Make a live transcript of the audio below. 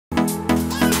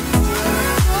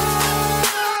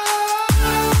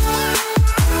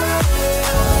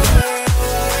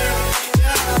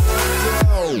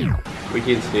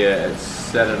weekend's here. It's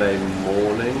Saturday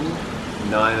morning,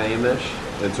 9 AM-ish.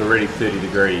 It's already 30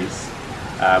 degrees.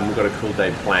 We've got a cool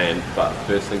day planned, but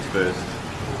first things first,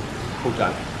 pool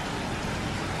time.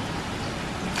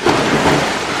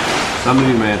 Some of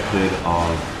you may have heard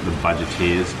of the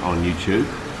Budgeteers on YouTube.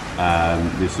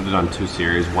 They've sort of done two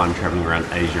series, one traveling around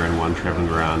Asia and one traveling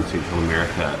around Central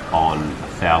America on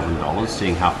 $1,000,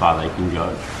 seeing how far they can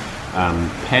go.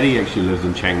 Paddy actually lives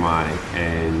in Chiang Mai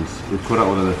and we've caught up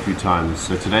with him a few times,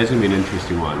 so today's going to be an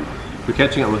interesting one. We're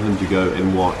catching up with him to go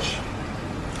and watch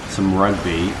some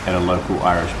rugby at a local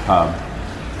Irish pub,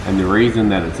 and the reason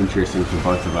that it's interesting for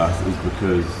both of us is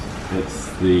because it's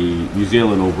the New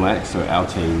Zealand All Blacks, so our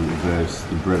team versus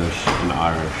the British and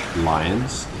Irish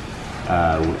Lions,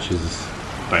 which is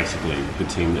basically the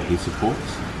team that he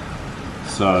supports.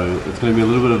 So it's going to be a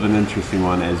little bit of an interesting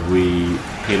one as we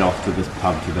head off to this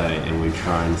pub today and we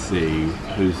try and see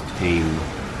whose team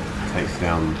takes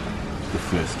down the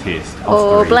first test.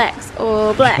 All Blacks,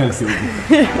 All Blacks.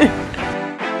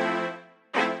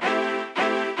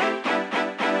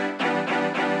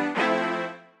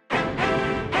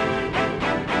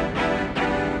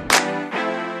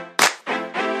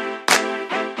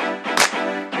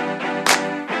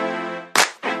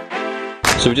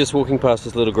 So we're just walking past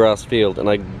this little grass field and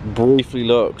I briefly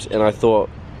looked and I thought,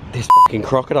 there's fucking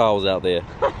crocodiles out there.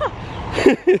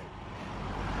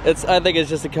 I think it's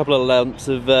just a couple of lumps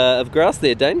of grass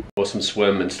there, Dane. Awesome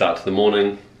swim and start to the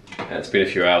morning. It's been a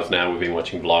few hours now. We've been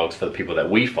watching vlogs for the people that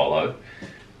we follow.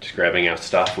 Just grabbing our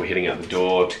stuff. We're heading out the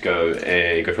door to go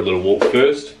for a little walk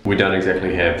first. We don't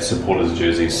exactly have supporters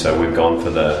jerseys, so we've gone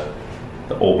for the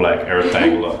all black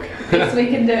orangutan look. Best we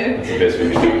can do. That's the best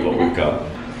we can do with what we've got.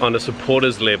 On a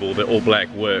supporters level, the all black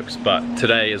works, but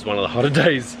today is one of the hotter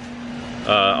days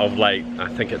of late. I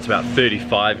think it's about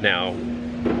 35 now,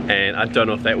 and I don't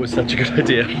know if that was such a good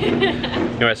idea.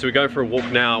 Anyway, so we're going for a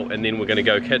walk now, and then we're going to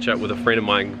go catch up with a friend of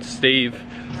mine, Steve,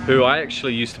 who I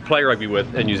actually used to play rugby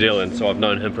with in New Zealand, so I've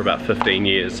known him for about 15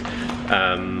 years.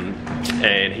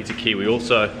 And he's a Kiwi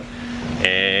also,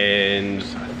 and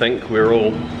I think we're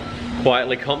all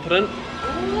quietly confident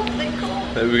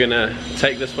that we're gonna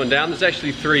take this one down. There's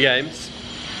actually 3 games.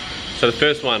 So the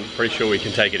first one, pretty sure we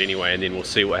can take it anyway, and then we'll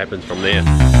see what happens from there.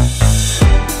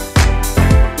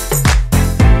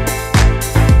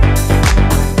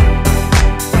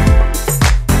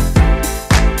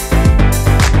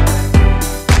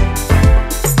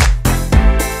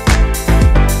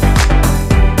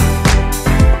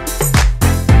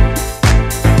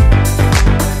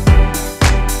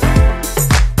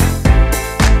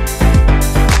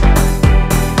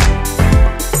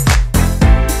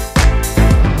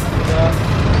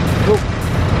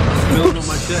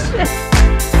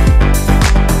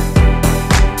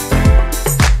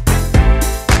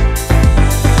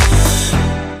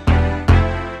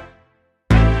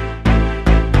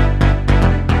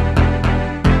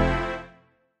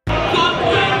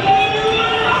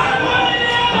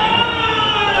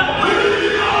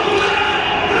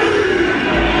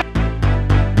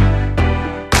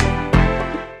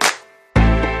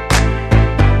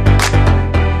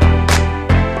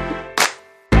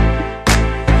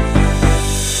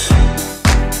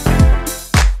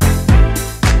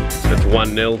 It's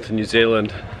 1-0 to New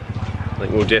Zealand. I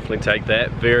think we'll definitely take that.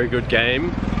 Very good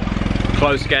game.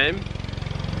 Close game.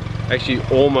 Actually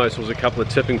almost was a couple of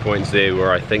tipping points there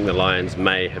where I think the Lions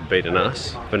may have beaten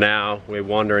us. For now, we're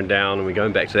wandering down and we're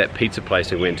going back to that pizza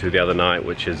place we went to the other night,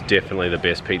 which is definitely the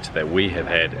best pizza that we have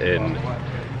had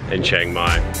in Chiang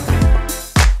Mai.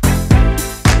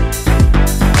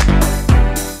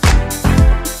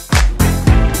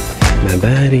 My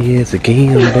body is a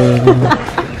gamble.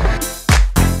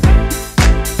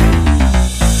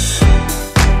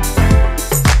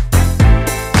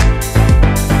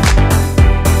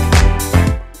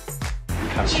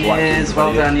 Cheers,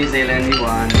 well done New Zealand, you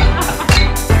won.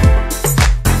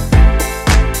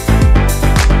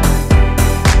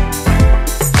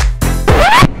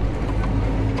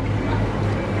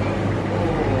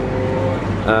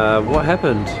 What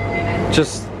happened?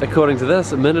 Just according to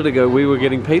this, a minute ago we were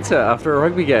getting pizza after a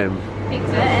rugby game. Pizza,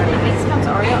 and then next comes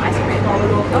Oreo ice cream,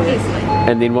 obviously.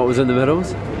 And then what was in the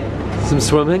middles? Some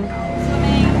swimming?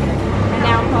 Swimming, and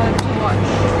now home to watch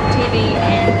TV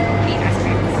and eat ice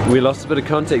cream. We lost a bit of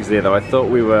context there though. I thought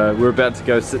we were about to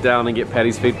go sit down and get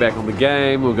Paddy's feedback on the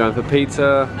game. We were going for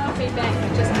pizza. No feedback,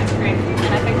 just ice cream.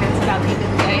 And I think that's about the end of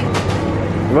the day.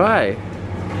 Right.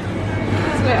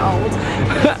 Because we're old. It's time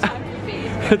for bed.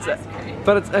 Ice cream.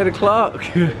 But it's 8 o'clock.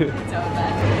 It's over.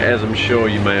 As I'm sure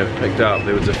you may have picked up,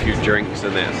 there was a few drinks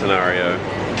in that scenario.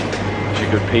 A few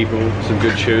good people, some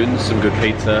good tunes, some good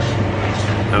pizza.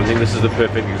 I think this is the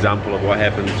perfect example of what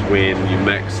happens when you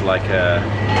mix like a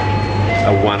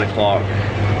 1 o'clock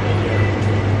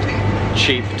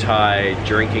cheap Thai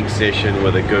drinking session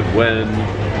with a good win.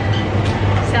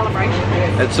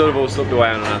 Celebration. It sort of all slipped away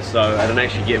on us, so I didn't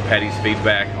actually get Paddy's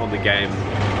feedback on the game,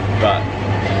 but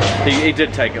he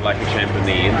did take it like a champ in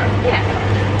the end.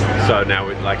 Yeah. So now,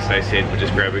 like Stacey said, we're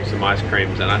just grabbing some ice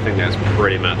creams, and I think that's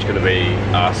pretty much going to be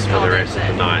us for the rest of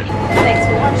the night. Thanks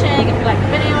for watching. If you like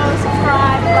the video,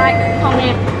 subscribe, like,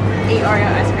 comment, eat Oreo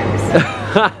ice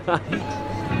creams.